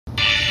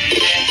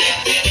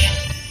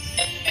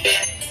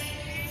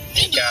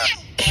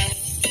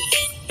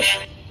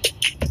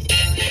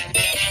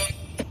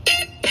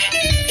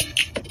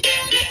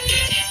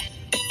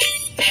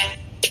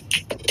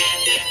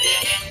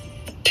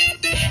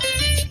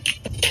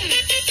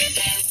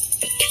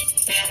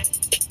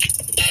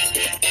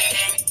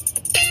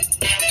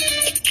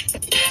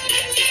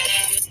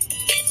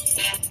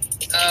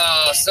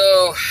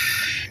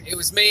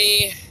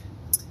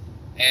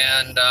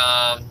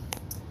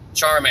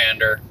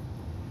Charmander,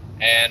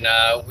 and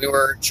we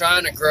were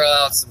trying to grill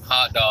out some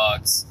hot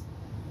dogs,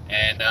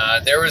 and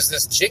there was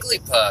this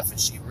Jigglypuff, and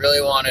she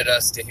really wanted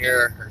us to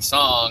hear her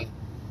song,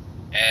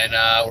 and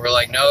we're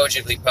like, no,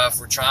 Jigglypuff,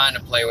 we're trying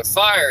to play with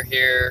fire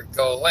here,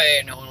 go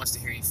away, no one wants to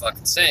hear you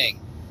fucking sing.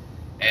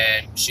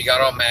 And she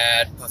got all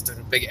mad, puffed up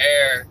a big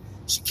air,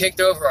 she kicked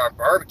over our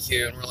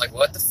barbecue, and we're like,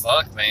 what the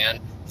fuck, man,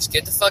 just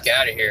get the fuck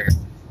out of here.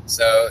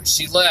 So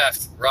she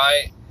left,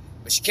 right?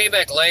 But she came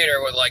back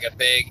later with like a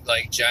big,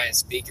 like giant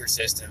speaker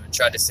system and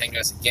tried to sing to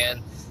us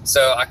again.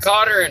 So I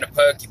caught her in a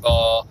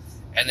Pokeball,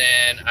 and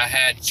then I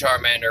had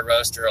Charmander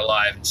roast her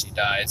alive, and she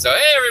died. So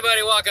hey,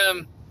 everybody,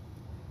 welcome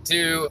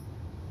to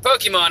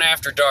Pokemon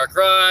After Dark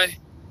Rye.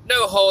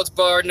 No holds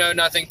barred, no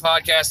nothing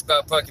podcast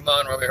about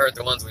Pokemon where we heard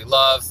the ones we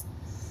love.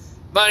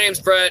 My name's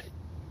Brett.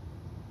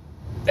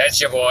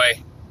 That's your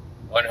boy,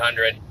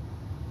 100.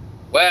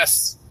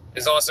 Wes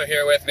is also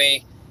here with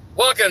me.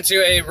 Welcome to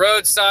a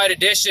roadside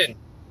edition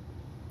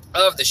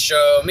of the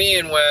show. Me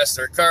and Wes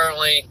are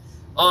currently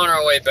on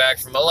our way back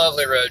from a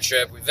lovely road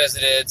trip. We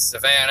visited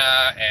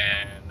Savannah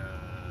and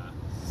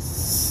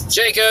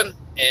Jacob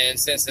in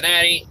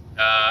Cincinnati.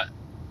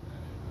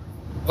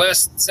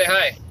 Wes, say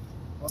hi.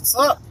 What's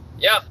up?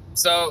 Yeah,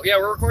 so yeah,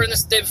 we're recording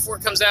this the day before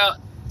it comes out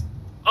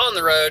on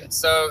the road,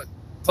 so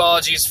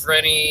apologies for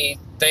any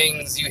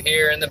things you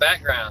hear in the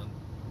background.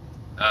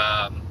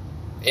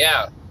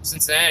 Yeah,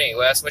 Cincinnati.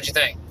 Wes, what'd you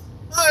think?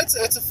 Oh,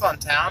 it's a fun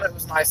town. It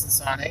was nice and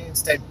sunny. It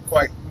stayed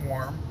quite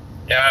warm.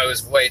 Yeah, it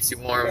was way too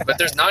warm, but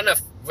there's not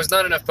enough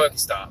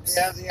Pokestops.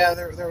 Yeah.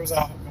 There was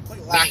a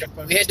complete lack of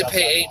Pokestops. We had to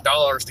pay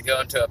 $8 to go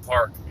into a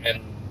park,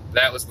 and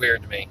that was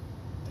weird to me.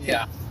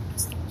 Yeah.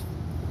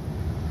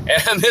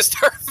 And I missed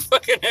our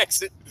fucking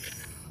exit.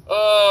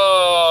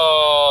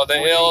 Oh, the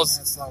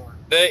ills.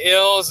 The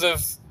ills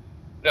of.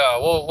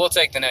 No, we'll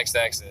take the next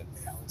exit.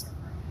 Yeah, we'll turn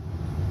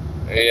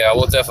around. Yeah,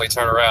 we'll definitely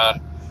turn around.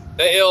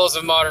 The ills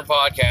of modern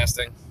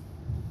podcasting.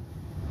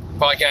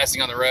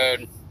 Podcasting on the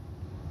road.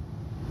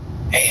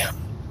 Damn.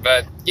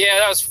 But yeah,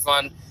 that was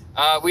fun.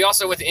 We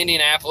also went to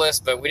Indianapolis,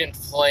 but we didn't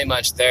play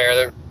much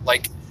there.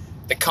 Like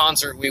the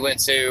concert we went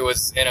to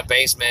was in a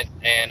basement,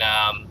 and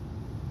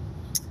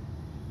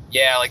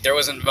yeah, like there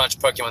wasn't much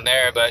Pokemon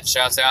there. But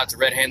shouts out to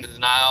Red Handed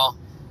Denial,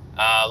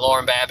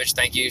 Lauren Babbage.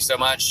 Thank you so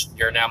much.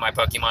 You're now my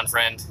Pokemon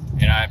friend,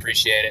 and I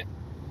appreciate it.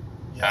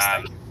 Yes,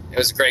 thank you. It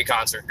was a great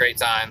concert, great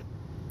time.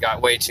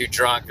 Got way too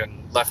drunk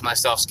and left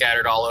myself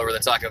scattered all over the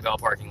Taco Bell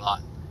parking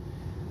lot.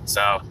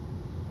 So,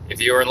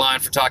 if you were in line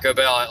for Taco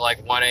Bell at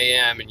like 1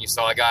 a.m. and you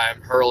saw a guy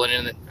hurling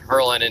into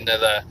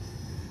the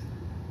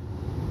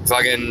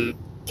fucking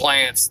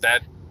plants,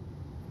 that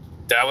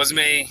was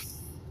me.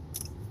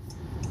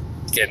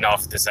 Getting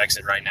off this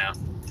exit right now.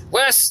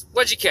 Wes,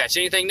 what'd you catch?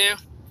 Anything new?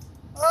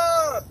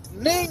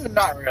 New,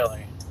 not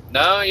really.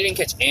 No, you didn't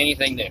catch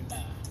anything new.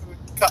 We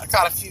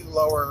caught a few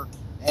lower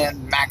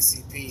end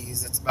maxi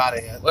Ps. That's about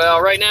it.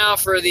 Well, right now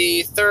for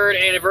the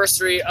 3rd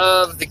anniversary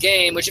of the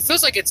game, which it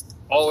feels like it's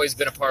always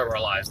been a part of our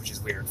lives, which is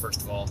weird,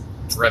 first of all,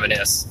 to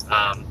reminisce. You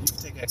can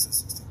take exit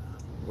 69.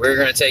 We're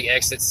going to take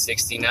exit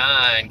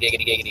 69.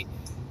 Giggity, giggity.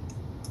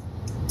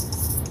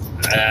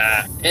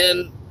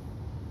 And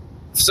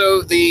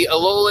so the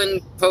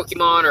Alolan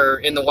Pokemon are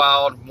in the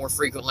wild more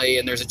frequently,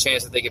 and there's a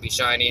chance that they could be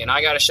shiny. And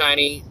I got a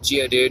shiny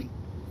Geodude.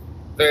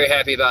 Very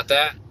happy about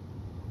that.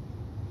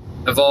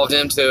 Evolved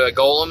him to a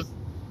Golem,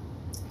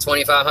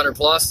 2,500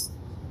 plus.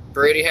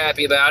 Pretty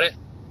happy about it.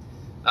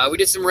 We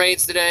did some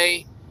raids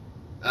today.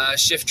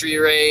 Shift Tree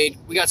raid.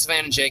 We got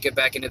Savannah and Jacob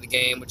back into the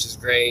game, which is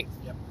great.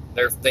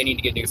 Yep. They need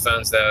to get new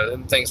phones, though.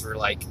 Them things were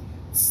like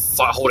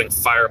holding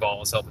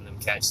fireballs, helping them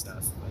catch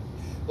stuff. But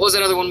what was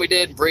that other one we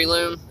did?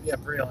 Breloom? Yeah,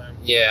 Breloom.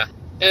 Yeah.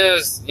 It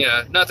was,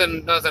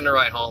 nothing to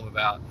write home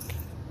about.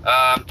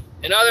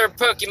 In other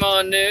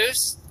Pokemon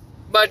news,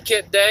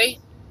 Mudkip Day,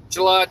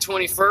 July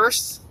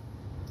 21st.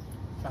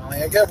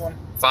 Finally a good one.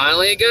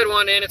 Finally a good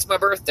one, and it's my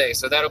birthday,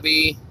 so that'll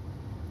be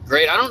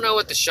great. I don't know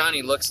what the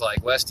shiny looks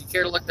like. Wes, do you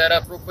care to look that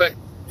up real quick?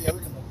 Yeah, we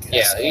can look at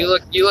Yeah,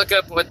 you look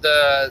up what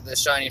the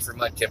shiny for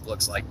Mudkip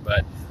looks like.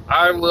 But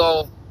I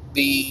will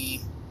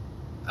be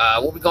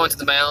we'll be going to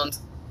the mound.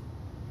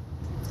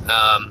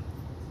 And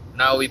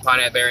I will be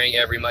Pineapple Berrying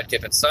every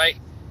Mudkip in sight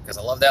because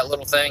I love that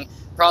little thing.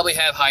 Probably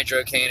have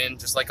Hydro Cannon,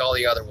 just like all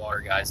the other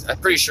water guys. I'm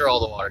pretty sure all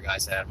the water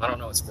guys had them. I don't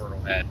know what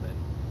Squirtle had, but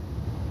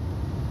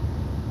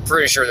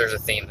pretty sure there's a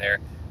theme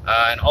there.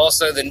 And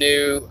also the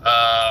new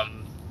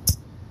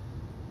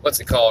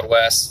what's it called,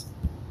 Wes?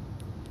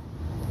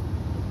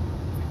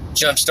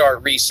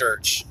 Jumpstart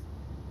Research.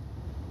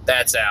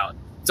 That's out.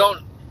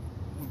 I'm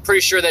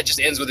pretty sure that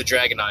just ends with a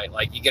Dragonite.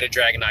 Like, you get a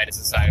Dragonite as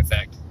a side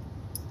effect.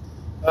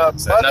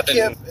 So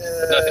nothing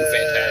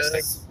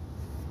fantastic.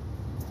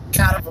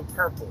 Kind of a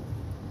purple.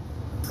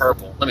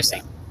 Purple. Let me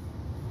see.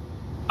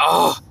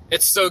 Oh,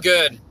 it's so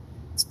good.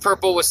 It's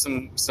purple with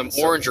some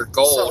orange or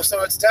gold.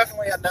 So it's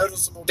definitely a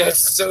noticeable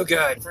That's difference so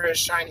good. for his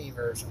shiny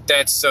version.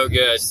 That's so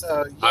good.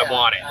 So yeah, I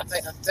want it.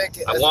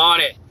 I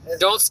want it.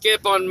 Don't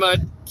skip on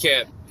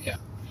Mudkip. Yeah.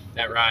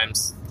 That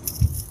rhymes.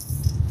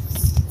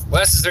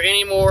 Wes, is there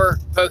any more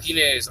Poke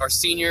News? Our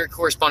senior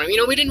correspondent.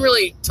 We didn't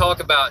really talk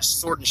about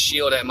Sword and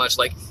Shield that much.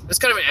 Like, it was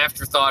kind of an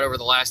afterthought over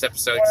the last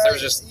episode. Well, there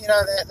was just, they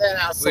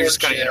announced we were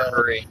just kind of in a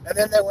hurry. And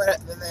then they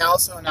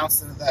also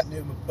announced that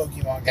new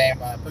Pokemon game,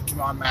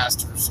 Pokemon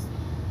Masters.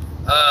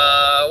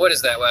 What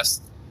is that,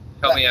 Wes?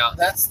 Help me out.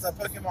 That's the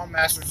Pokemon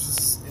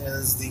Masters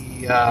is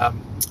the. I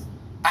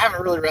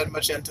haven't really read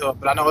much into it,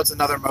 but I know it's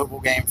another mobile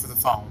game for the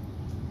phone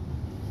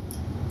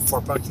for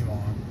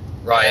Pokemon.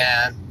 Right.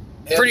 And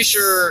pretty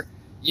sure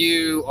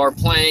you are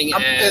playing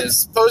as. It's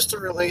supposed to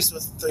release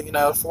with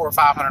 400 or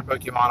 500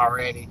 Pokemon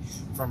already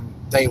from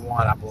day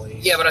one, I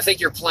believe. Yeah, but I think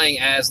you're playing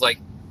as like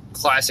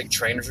classic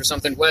trainers or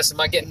something. Wes,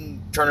 am I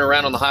turning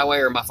around on the highway,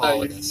 or am I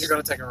following this? You're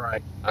going to take a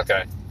right.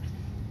 Okay.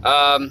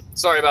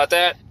 Sorry about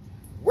that.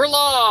 We're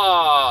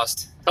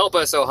lost. Help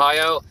us,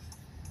 Ohio.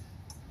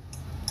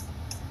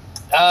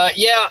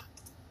 Yeah,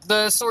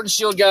 the Sword and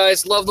Shield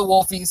guys love the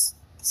Wolfies.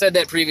 Said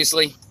that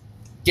previously.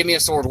 Give me a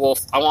Sword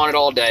Wolf. I want it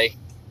all day.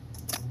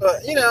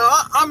 But,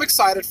 I'm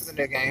excited for the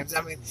new games.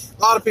 I mean,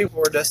 a lot of people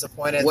were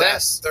disappointed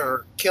that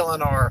they're killing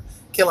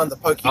the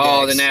Pokédex.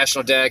 Oh, the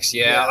national decks,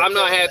 yeah. I'm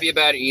not happy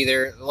about it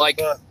either.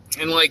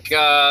 SBJ.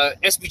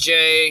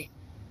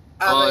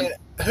 I mean,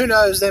 who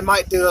knows? They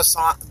might do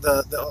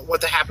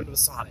what happened with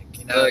Sonic.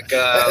 They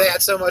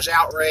had so much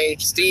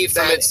outrage. Steve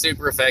from It's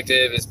Super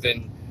Effective has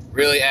been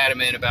really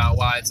adamant about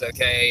why it's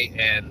okay,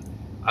 and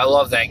I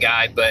love that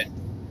guy. But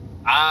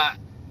I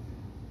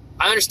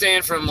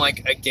understand from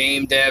like a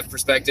game dev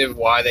perspective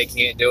why they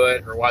can't do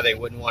it or why they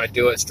wouldn't want to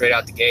do it straight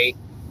out the gate.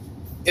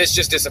 It's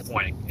just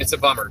disappointing. It's a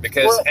bummer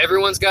because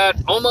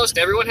almost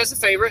everyone has a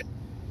favorite,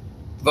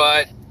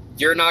 but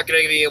you're not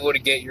going to be able to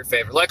get your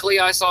favorite. Luckily,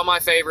 I saw my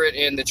favorite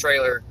in the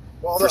trailer.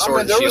 Well, there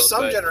were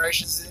some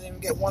generations that didn't even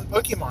get one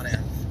Pokemon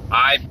in.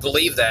 I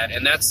believe that,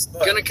 and that's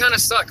going to kind of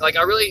suck. Like,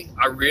 I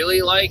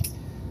really like,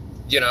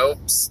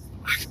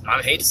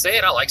 I hate to say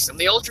it, I like some of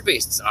the Ultra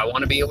Beasts. I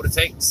want to be able to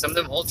take some of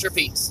them Ultra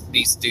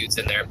Beast dudes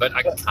in there, but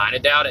I kind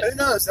of doubt it. Who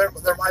knows? There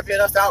might be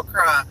enough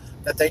outcry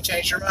that they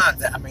change their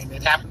mind. I mean,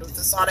 it happened with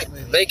the Sonic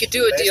movie. They could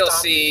do a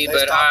DLC,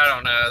 but I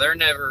don't know.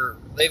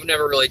 They've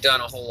never really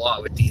done a whole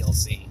lot with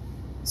DLC.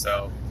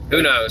 So,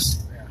 who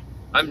knows?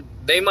 Yeah.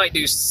 They might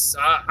do.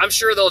 I'm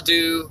sure they'll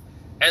do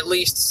at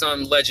least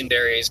some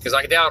legendaries, because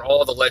I doubt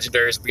all the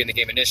legendaries will be in the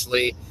game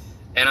initially.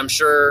 And I'm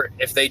sure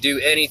if they do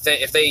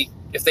anything, if they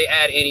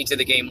add any to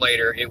the game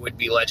later, it would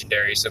be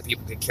legendary, so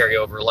people could carry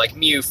over. Like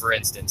Mew, for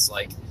instance.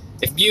 Like,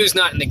 if Mew's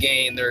not in the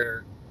game,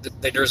 there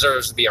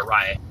deserves to be a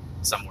riot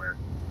somewhere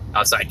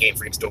outside Game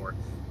Freak's door,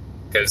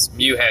 because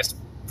Mew has to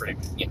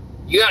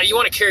you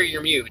want to carry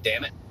your Mew,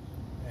 damn it.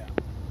 Yeah.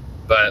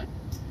 But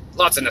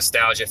lots of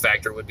nostalgia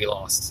factor would be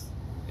lost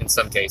in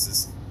some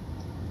cases.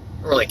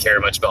 I don't really care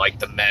much about like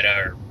the meta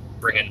or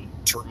bringing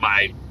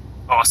my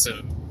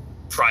awesome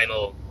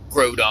primal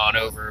Groudon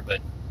over, but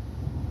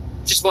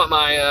just want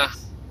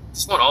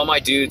all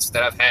my dudes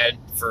that I've had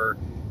for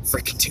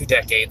freaking 2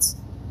 decades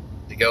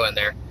to go in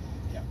there.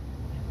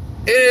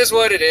 It is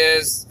what it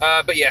is.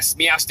 But yes,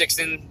 Meowstic's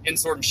in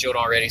Sword and Shield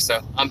already,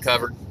 so I'm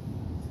covered.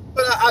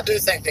 But I do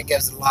think that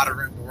gives it a lot of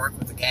room to work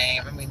with the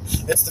game. I mean,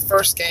 it's the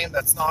first game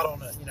that's not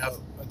on a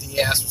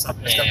DS or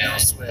something. It's going to be on a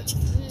Switch.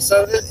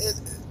 So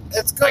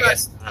it's going to...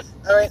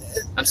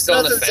 I'm still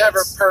on the fence. Nothing's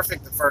ever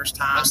perfect the first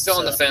time. I'm still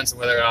on the fence of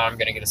whether or not I'm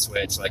going to get a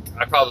Switch. Like,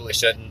 I probably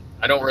shouldn't.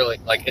 I don't really...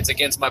 Like, it's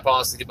against my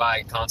policy to buy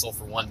a console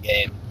for one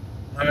game.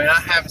 I mean, I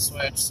have a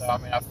Switch, so,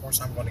 of course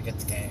I'm going to get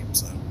the game,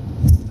 so...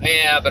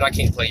 Yeah, but I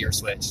can't play your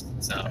Switch,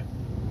 so... I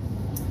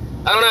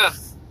don't know.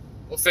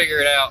 We'll figure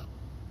it out.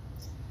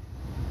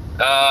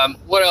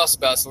 What else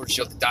about Sword and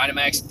Shield? The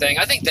Dynamaxing thing?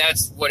 I think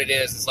that's what it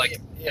is. It's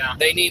like,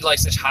 they need, like,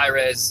 such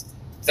high-res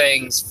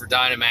things for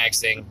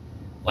Dynamaxing.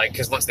 Like,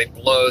 because once they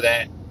blow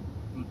that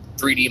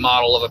 3D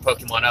model of a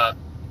Pokemon up,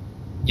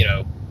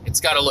 it's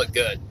got to look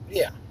good.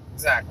 Yeah,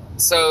 exactly.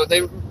 So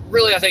they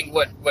really, I think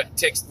what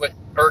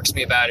irks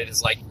me about it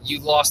is, like, you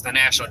lost the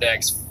National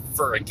Dex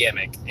for a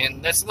gimmick.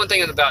 And that's one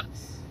thing about,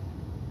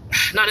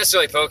 not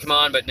necessarily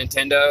Pokemon, but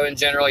Nintendo in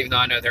general, even though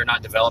I know they're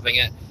not developing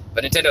it.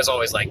 But Nintendo's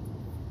always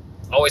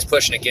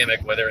pushing a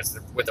gimmick, whether it's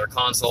with their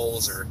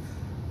consoles or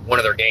one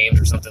of their games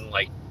or something.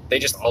 Like, they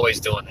just always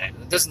doing that.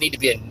 It doesn't need to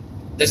be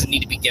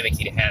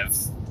gimmicky to have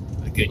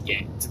a good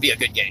game, to be a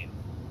good game.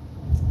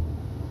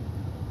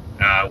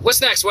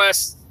 What's next,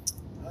 Wes?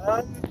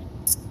 I don't know.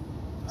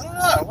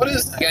 What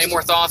is next? You got any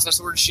more thoughts on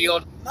Sword and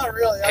Shield? Not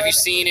really. Have you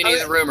seen any of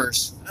the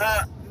rumors?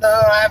 No,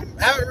 I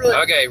haven't really.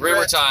 Okay,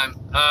 rumor time.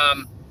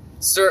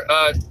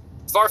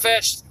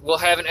 Farfetch'd will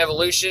have an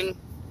evolution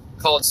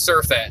called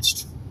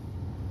Surfetch'd.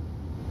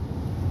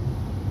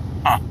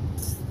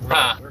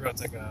 We're going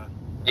to take a...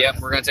 Yep,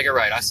 we're going to take a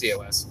right. I see it,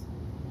 Wes.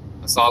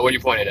 I saw it when you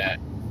pointed at.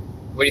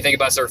 What do you think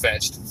about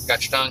Surfetch'd?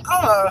 Got your tongue?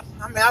 I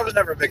was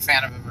never a big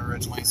fan of him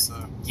originally, so...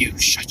 You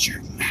shut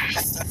your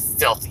mouth.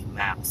 Filthy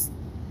mouth.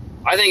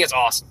 I think it's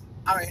awesome.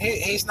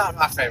 He's not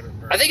my favorite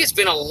person. I think it's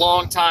been a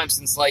long time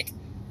since, like,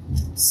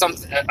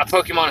 a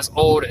Pokemon as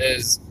old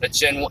as a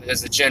Gen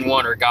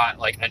 1er got,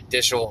 like, an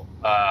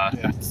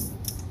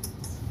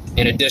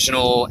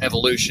additional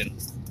evolution.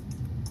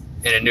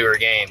 in a newer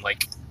game,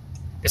 like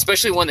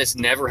especially one that's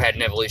never had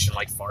an evolution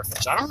like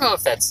Farfetch. I don't know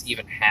if that's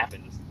even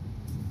happened.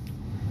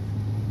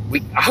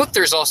 I hope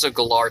there's also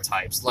Galar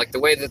types, like the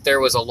way that there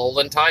was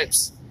Alolan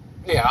types,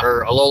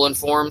 or Alolan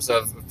forms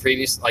of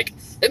previous. Like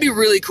it'd be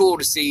really cool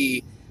to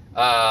see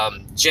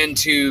Gen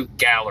 2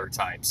 Galar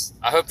types.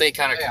 I hope they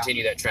kind of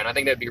continue that trend. I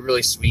think that'd be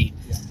really sweet.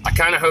 Yeah. I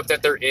kind of hope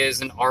that there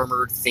is an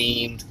armored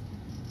themed,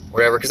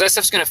 whatever, because that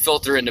stuff's going to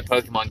filter into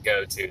Pokemon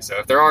Go too. So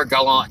if there are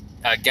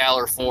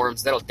Galar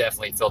forms, that'll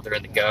definitely filter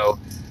into Go,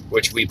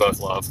 which we both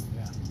love.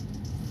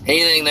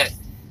 Yeah.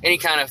 Any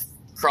kind of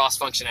cross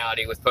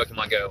functionality with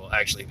Pokemon Go will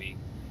actually be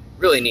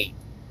really neat.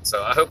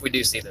 So I hope we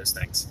do see those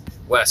things.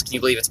 Wes, can you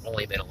believe it's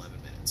only been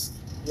 11 minutes?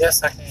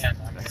 Yes, I can.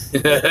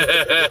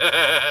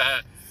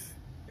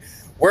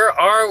 Where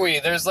are we?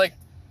 There's like,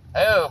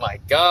 oh my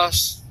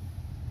gosh.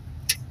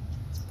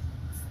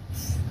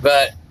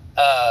 But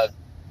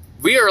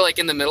we are like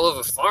in the middle of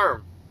a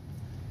farm.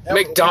 Yeah,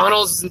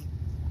 McDonald's.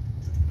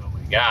 Oh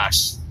my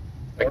gosh.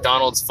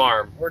 McDonald's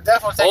farm. We're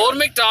definitely taking Old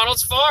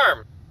McDonald's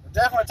farm. We're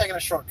definitely taking a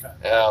shortcut.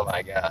 Oh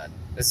my god.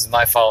 This is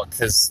my fault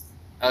because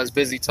I was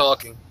busy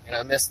talking and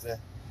I missed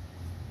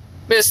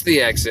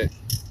the exit.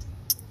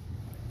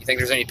 You think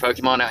there's any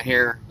Pokemon out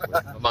here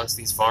amongst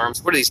these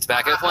farms? What are these,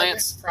 tobacco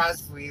plants? I'd be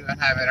surprised if we even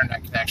have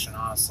internet connection,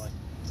 honestly.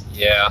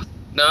 Yeah.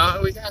 No,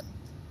 we got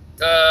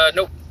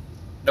nope.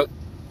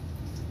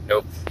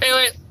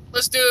 Anyway,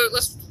 let's do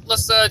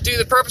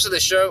the purpose of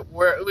this show,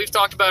 where we've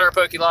talked about our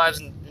Poke Lives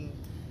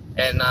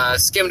and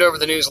skimmed over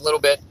the news a little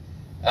bit,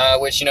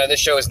 which, this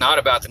show is not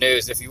about the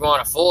news. If you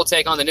want a full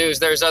take on the news,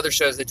 there's other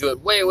shows that do it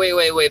way, way,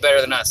 way, way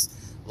better than us,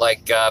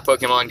 like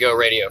Pokemon Go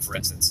Radio, for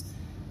instance.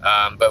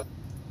 But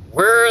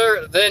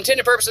the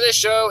intended purpose of this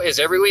show is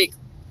every week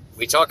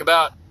we talk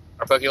about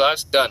our Poke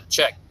Lives. Done.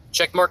 Check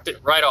marked it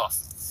right off.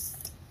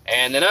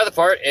 And the other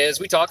part is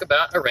we talk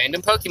about a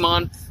random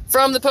Pokemon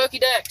from the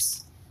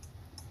Pokédex.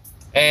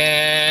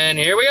 And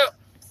here we go.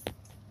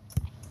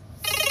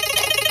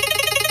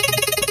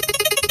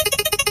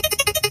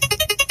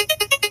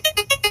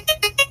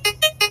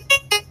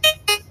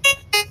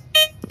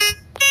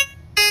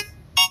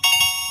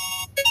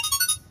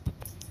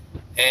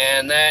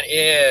 And that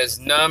is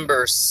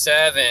number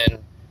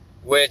 7,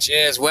 which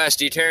is Wes.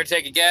 Do you care to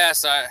take a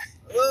guess?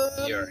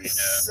 You already know.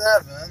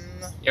 7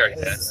 You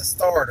already is a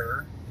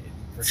starter,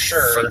 for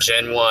sure. From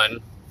Gen 1.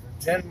 From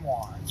Gen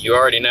 1. You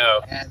already know.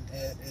 And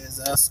it is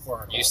a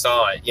Squirtle. You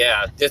saw it,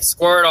 yeah. It's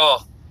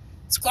Squirtle.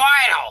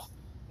 Squirtle!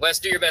 Wes,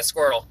 do your best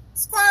Squirtle.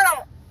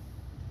 Squirtle!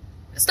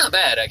 It's not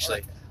bad,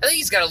 actually. I think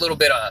he's got a little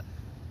bit of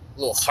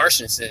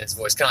harshness in his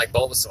voice, kind of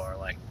like Bulbasaur.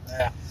 Like,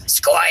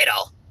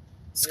 Squirtle!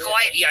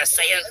 Squirtle, you gotta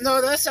say it. No,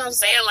 that sounds.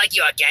 Say it like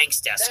you're a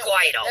gangster.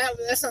 Squirtle.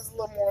 That sounds a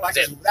little more like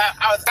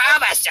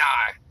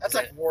Bulbasaur. That's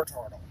like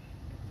Wartortle.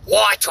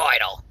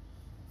 Wartortle.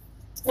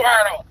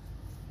 Squirtle.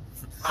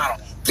 I don't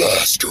know.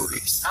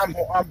 Bastards. I'm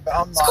not.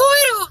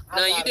 Squirtle.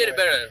 No, you did it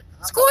better.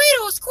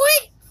 Squirtle.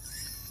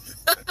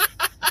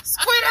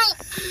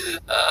 Squirtle.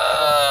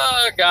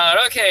 Oh God.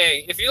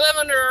 Okay. If you live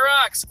under a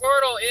rock,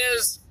 Squirtle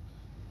is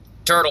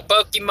turtle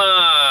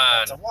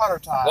Pokemon. It's a water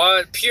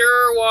type.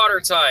 Pure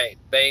water type,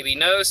 baby.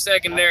 No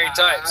secondary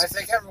types. I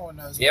think everyone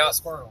knows what a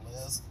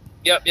Squirtle is.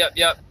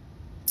 Yep.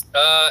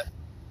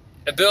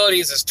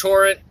 Abilities is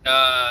Torrent.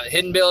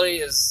 Hidden ability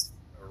is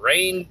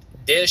Rain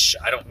Dish.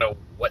 I don't know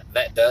what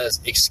that does.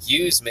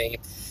 Excuse me.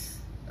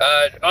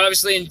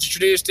 Obviously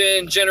introduced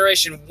in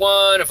Generation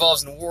 1,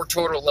 evolves in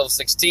Wartortle level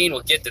 16.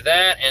 We'll get to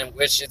that, and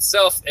which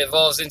itself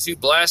evolves into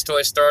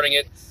Blastoise starting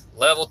at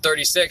level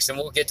 36, and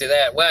we'll get to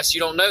that. Wes, you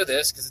don't know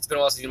this because it's been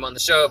a while since you've been on the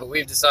show, but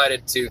we've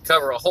decided to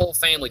cover a whole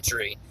family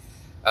tree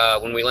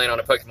when we land on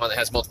a Pokemon that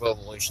has multiple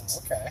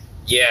evolutions. Okay.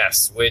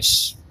 Yes,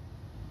 which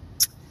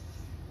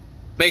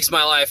makes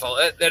my life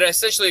that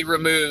essentially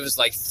removes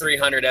like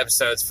 300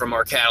 episodes from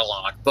our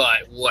catalog,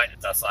 but what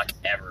the fuck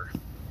ever.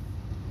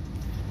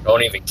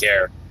 Don't even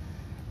care.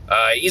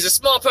 He's a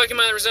small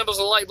Pokemon that resembles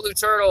a light blue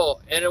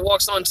turtle, and it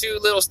walks on 2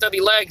 little stubby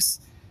legs.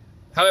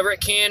 However,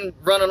 it can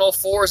run on all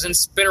 4s and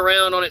spin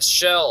around on its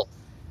shell.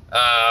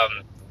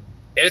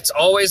 It's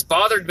always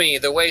bothered me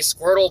the way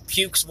Squirtle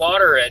pukes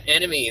water at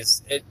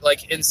enemies.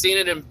 And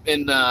seeing it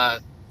in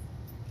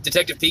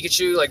Detective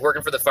Pikachu, like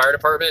working for the fire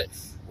department,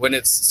 when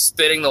it's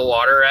spitting the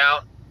water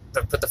out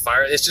to put the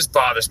fire, it just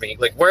bothers me.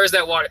 Like, where is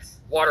that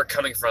water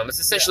coming from? It's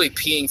essentially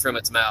peeing from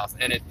its mouth,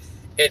 and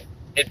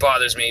it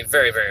bothers me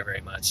very, very,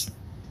 very much.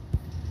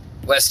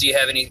 Wes, do you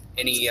have any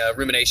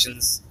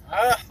ruminations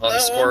on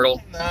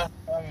Squirtle? No,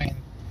 I mean,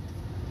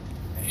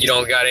 you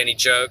don't got any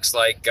jokes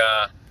like,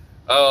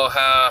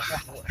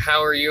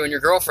 how are you and your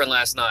girlfriend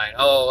last night?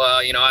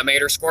 I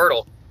made her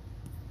Squirtle.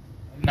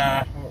 No,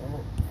 I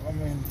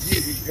mean,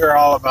 you're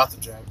all about the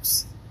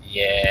jokes.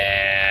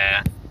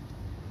 Yeah.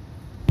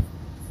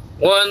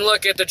 One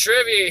look at the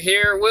trivia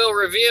here will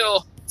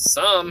reveal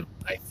some,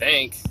 I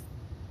think.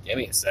 Give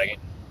me a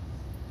second.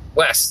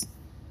 Wes.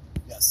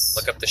 Yes.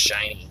 Look up the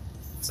shiny,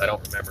 because I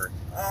don't remember.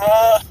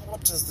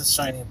 What does the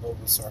shiny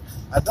Bulbasaur?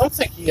 I don't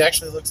think he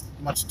actually looks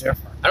much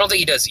different. I don't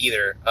think he does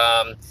either.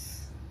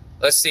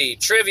 Let's see.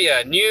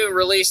 Trivia. New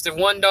released a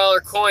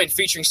 $1 coin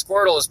featuring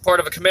Squirtle as part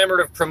of a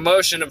commemorative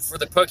promotion for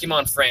the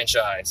Pokemon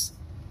franchise.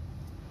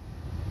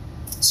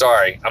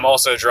 Sorry, I'm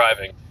also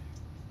driving.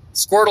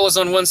 Squirtle is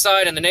on one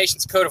side and the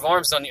nation's coat of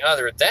arms on the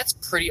other. That's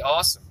pretty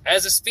awesome.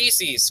 As a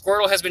species,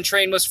 Squirtle has been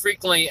trained most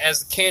frequently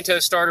as the Kanto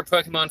starter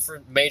Pokemon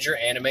for major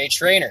anime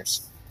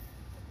trainers,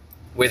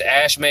 with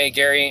Ash, May,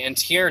 Gary, and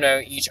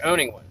Tierno each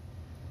owning one.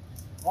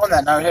 On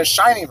that note, his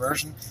shiny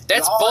version.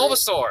 That's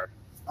Bulbasaur.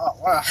 Oh,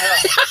 wow.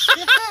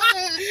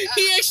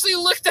 He actually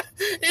looked at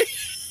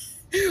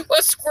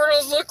what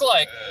Squirtles look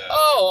like.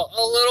 Oh,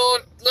 a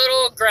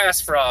little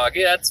grass frog.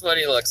 Yeah, that's what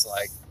he looks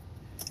like.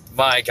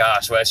 My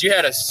gosh, Wes, you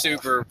had a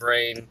super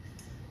brain.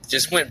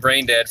 Just went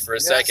brain dead for a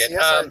second.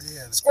 Yes, I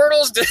did.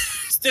 Squirtle's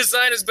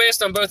design is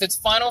based on both its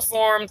final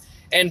form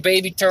and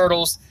baby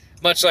turtles,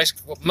 much like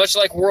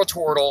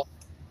Wartortle.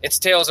 Its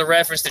tail is a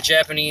reference to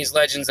Japanese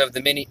legends of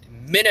the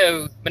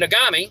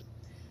Minogami,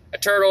 a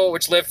turtle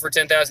which lived for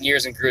 10,000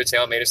 years and grew a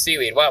tail made of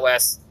seaweed. What,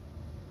 Wes?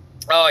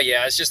 Oh,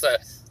 yeah, it's just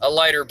a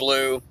lighter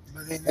blue.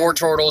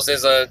 Wartortles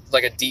is a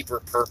deeper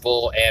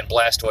purple, and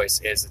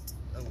Blastoise is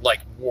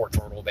like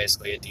Wartortle,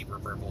 basically a deeper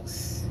purple.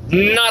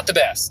 Not the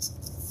best.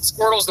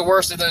 Squirtle's the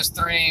worst of those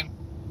three.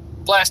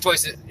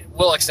 Blastoise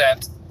will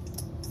accept,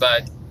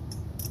 but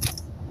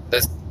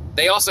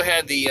they also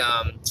had the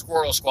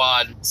Squirtle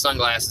Squad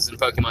sunglasses in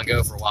Pokemon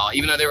Go for a while,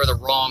 even though they were the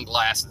wrong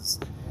glasses.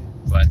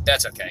 But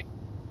that's okay.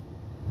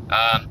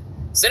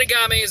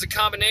 Zenigame is a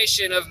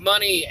combination of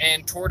money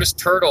and tortoise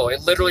turtle.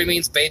 It literally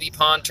means baby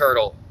pond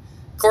turtle.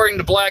 According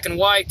to Black and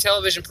White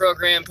television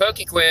program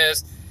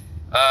PokeQuiz,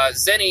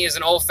 Zenny is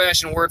an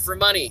old-fashioned word for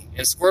money,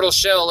 and Squirtle's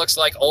shell looks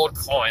like old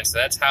coins, so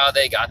that's how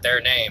they got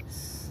their name.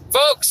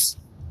 Folks,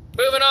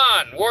 moving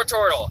on.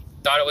 Wartortle.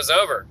 Thought it was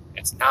over.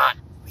 It's not.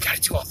 We gotta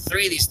do all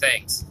three of these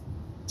things.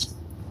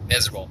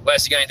 Miserable.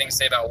 Wes, you got anything to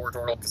say about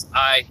Wartortle? Because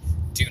I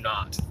do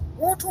not.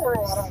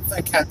 Wartortle, I don't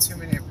think, had too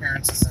many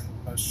appearances in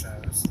most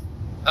shows.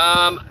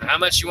 How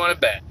much you want to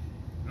bet?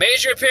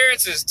 Major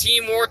appearances.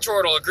 Team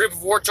Wartortle. A group of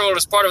Wartortle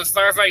is part of a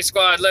firefighting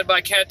squad led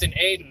by Captain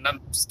Aiden. I'm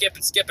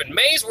skipping.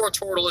 May's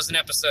Wartortle is an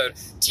episode.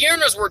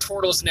 Tierna's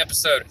Wartortle is an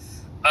episode.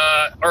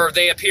 Or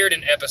they appeared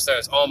in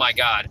episodes. Oh my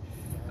god.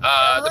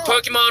 The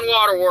Pokemon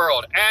Water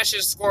World.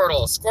 Ash's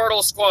Squirtle.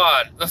 Squirtle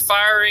Squad. The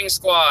Firing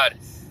Squad.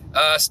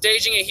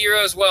 Staging a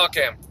Hero's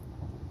Welcome.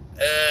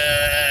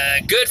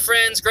 Good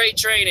Friends, Great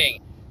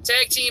Training.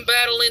 Tag Team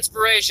Battle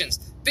Inspirations.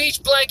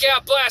 Beach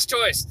Blankout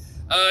Blastoise.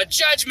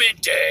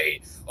 Judgment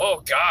Day.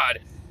 Oh, God.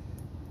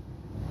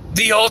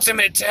 The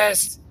Ultimate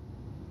Test.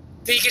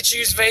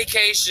 Pikachu's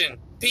Vacation.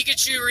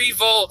 Pikachu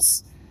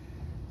Revolts.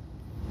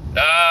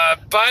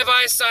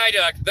 Bye-bye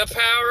Psyduck. The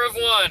Power of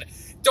One.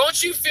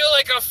 Don't you feel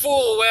like a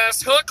fool,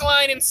 Wes? Hook,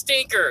 line, and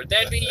stinker.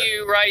 That'd be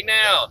you right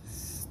now.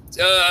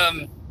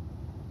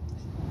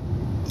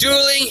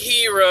 Dueling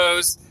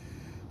Heroes.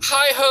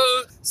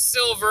 Hi-Ho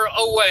Silver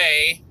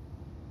Away.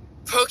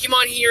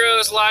 Pokemon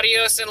Heroes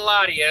Latios and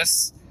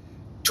Latias.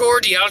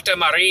 Tour de Alta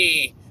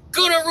Marie.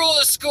 Gonna Rule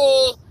the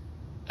School.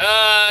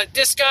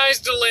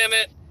 Disguise the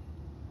Limit.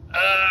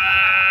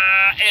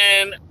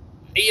 And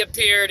he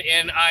appeared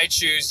in I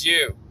Choose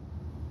You.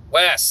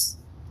 Wes.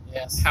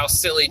 Yes. How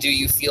silly do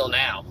you feel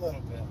now? A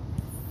little bit.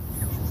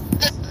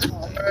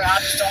 I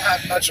just don't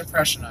have much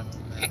impression of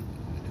him, man.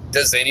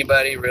 Does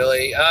anybody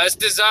really? Its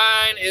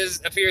design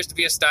appears to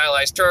be a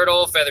stylized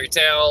turtle, feathery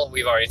tail.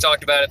 We've already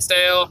talked about its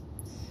tail.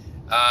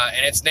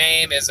 And its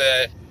name is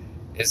a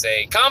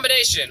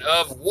combination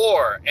of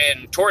war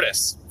and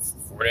tortoise.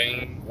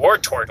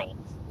 Wartortle.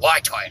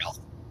 Wartortle.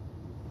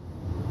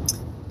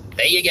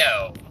 There you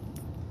go.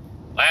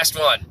 Last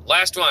one.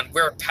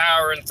 We're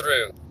powering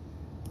through.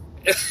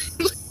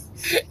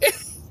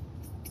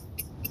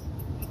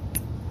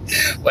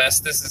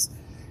 Wes,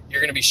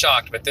 you're going to be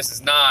shocked, but this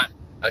is not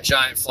a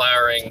giant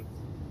flowering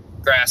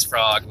grass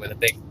frog with a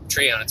big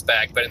tree on its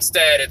back, but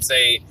instead it's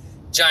a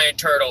giant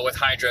turtle with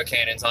hydro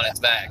cannons on its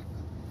back.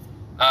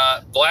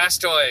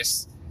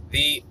 Blastoise,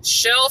 the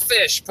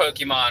shellfish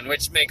Pokemon,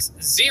 which makes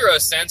zero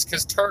sense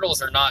because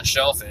turtles are not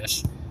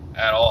shellfish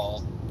at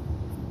all.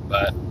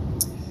 But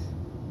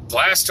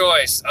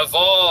Blastoise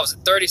evolves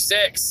at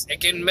 36. It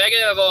can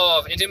Mega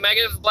Evolve into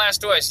Mega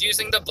Blastoise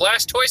using the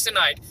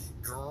Blastoisinite.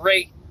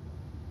 Great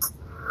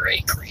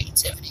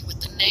creativity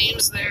with the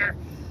names there.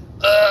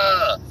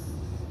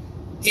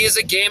 He is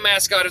a game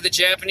mascot of the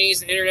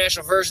Japanese and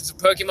international versions of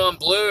Pokemon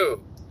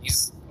Blue.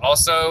 He's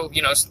also,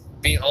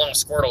 being along with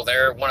Squirtle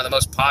there, one of the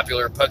most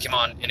popular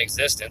Pokemon in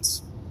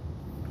existence.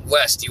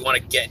 Wes, do you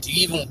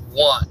even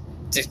want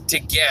to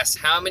guess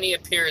how many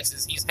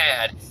appearances he's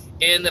had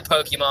in the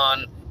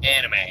Pokemon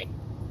anime?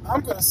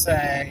 I'm going to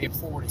say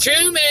 40.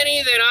 Too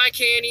many that I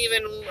can't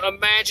even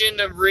imagine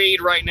to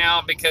read right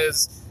now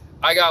because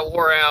I got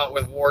wore out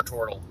with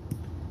Wartortle.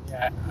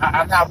 Yeah,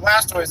 now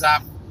Blastoise,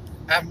 I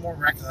have more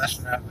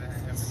recollection of him.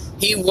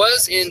 He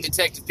was in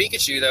Detective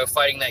Pikachu, though,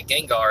 fighting that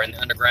Gengar in the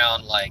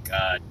underground,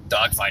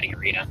 dogfighting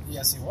arena.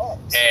 Yes, he was.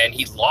 And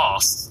he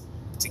lost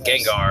to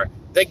Gengar.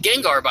 That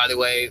Gengar, by the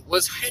way,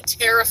 was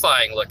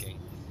terrifying looking.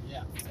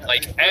 Yeah.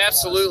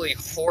 Absolutely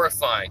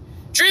horrifying.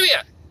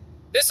 Trivia!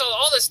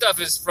 All this stuff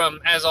is from,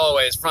 as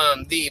always,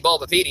 from the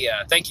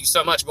Bulbapedia. Thank you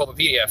so much,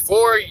 Bulbapedia,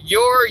 for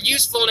your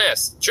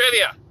usefulness.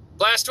 Trivia.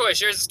 Blastoise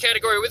shares this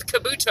category with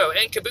Kabuto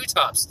and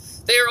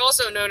Kabutops. They are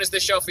also known as the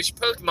shellfish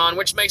Pokemon,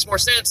 which makes more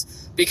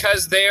sense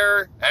because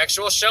they're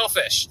actual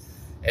shellfish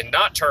and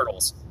not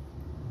turtles.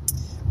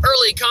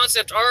 Early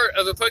concept art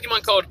of a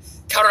Pokemon called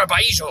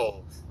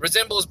Carabaijo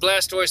resembles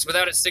Blastoise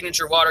without its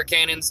signature water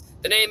cannons.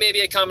 The name may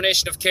be a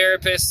combination of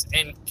Carapace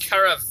and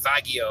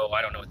Caravaggio.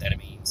 I don't know what that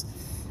means.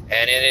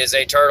 And it is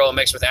a turtle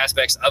mixed with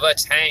aspects of a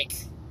tank.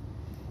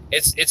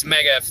 Its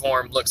mega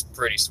form looks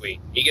pretty sweet.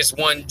 He gets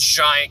one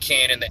giant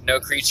cannon that no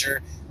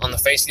creature on the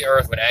face of the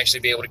earth would actually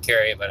be able to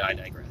carry, but I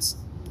digress.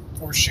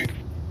 Or shoot.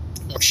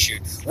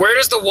 Where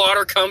does the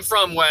water come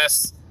from,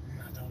 Wes?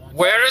 I don't know.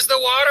 Where does the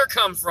water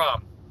come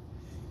from?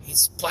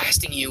 He's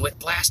blasting you with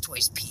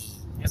Blastoise pee.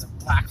 He has a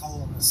black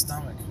hole in his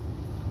stomach.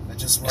 That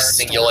just where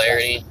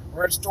Singularity.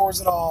 Where it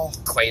stores it all.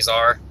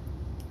 Quasar.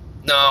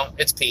 No,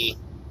 it's pee.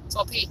 It's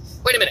all pee.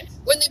 Wait a minute.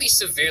 Wouldn't they be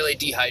severely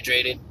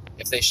dehydrated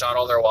if they shot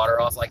all their water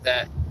off like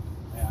that?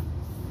 Yeah.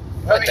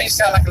 Well, I mean, he's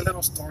got like a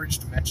little storage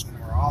dimension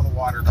where all the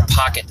water comes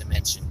from. A pocket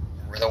dimension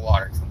where the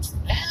water comes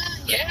from.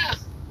 Yeah.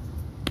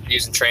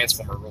 Using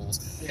Transformer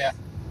rules. Yeah.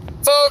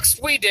 Folks,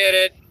 we did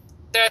it.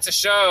 That's a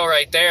show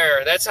right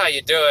there. That's how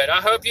you do it.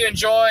 I hope you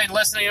enjoyed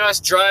listening to us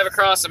drive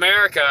across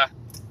America,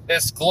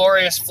 this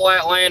glorious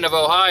flat land of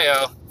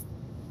Ohio.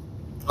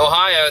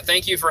 Ohio,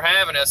 thank you for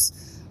having us.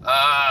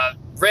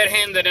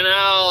 Red-Handed and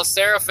Owl,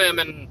 Seraphim,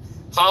 and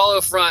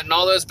Hollow Front, and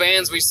all those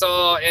bands we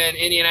saw in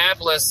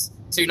Indianapolis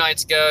 2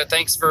 nights ago.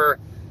 Thanks for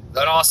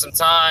an awesome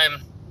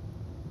time.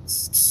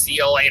 See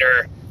you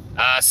later.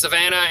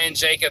 Savannah and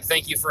Jacob,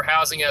 thank you for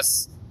housing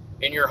us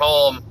in your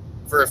home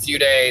for a few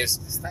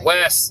days.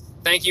 Wes,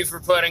 thank you for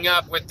putting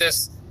up with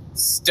this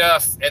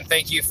stuff, and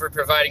thank you for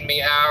providing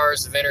me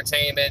hours of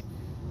entertainment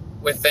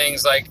with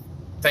things like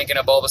thinking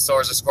of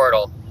Bulbasaur's a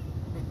Squirtle.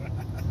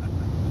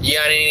 You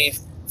got any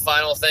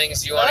final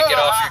things you want to get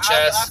off your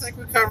chest? I think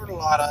we covered a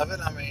lot of it.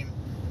 I mean,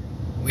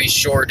 we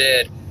sure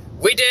did.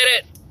 We did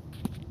it,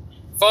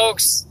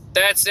 folks.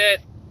 That's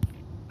it.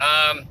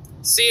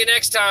 See you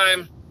next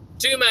time,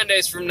 2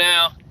 Mondays from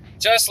now,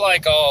 just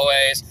like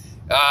always.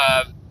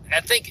 I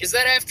think, is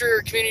that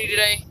after Community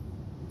Day?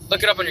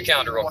 Look it up on your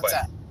calendar real quick. What's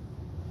that?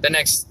 The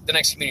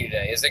next Community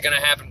Day. Is it going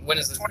to happen? When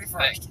is the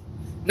 21st?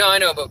 No, I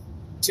know, but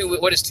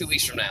what is 2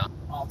 weeks from now?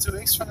 2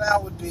 weeks from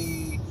now would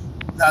be...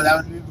 No, that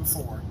would be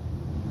before.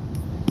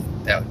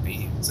 That would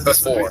be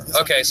before.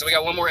 Okay, so we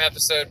got one more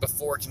episode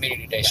before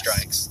Community Day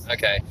strikes.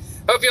 Okay.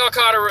 Hope you all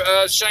caught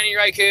a shiny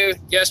Raikou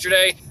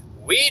yesterday.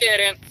 We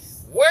didn't.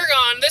 We're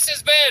gone. This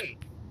has been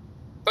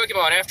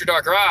Pokemon After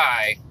Dark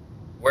Rye.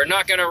 We're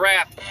not going to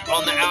rap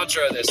on the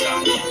outro this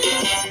time.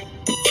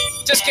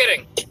 Just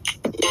kidding.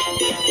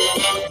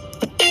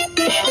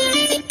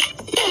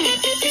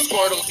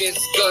 Squirtle is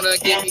gonna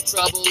give me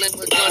trouble, and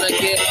we're gonna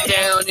get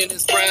down in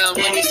his brown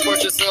when he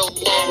scorches all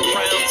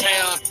around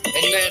town.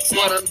 And that's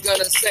what I'm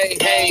gonna say.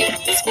 Hey,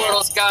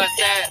 Squirtle's got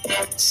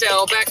that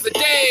shell back for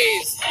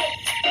days.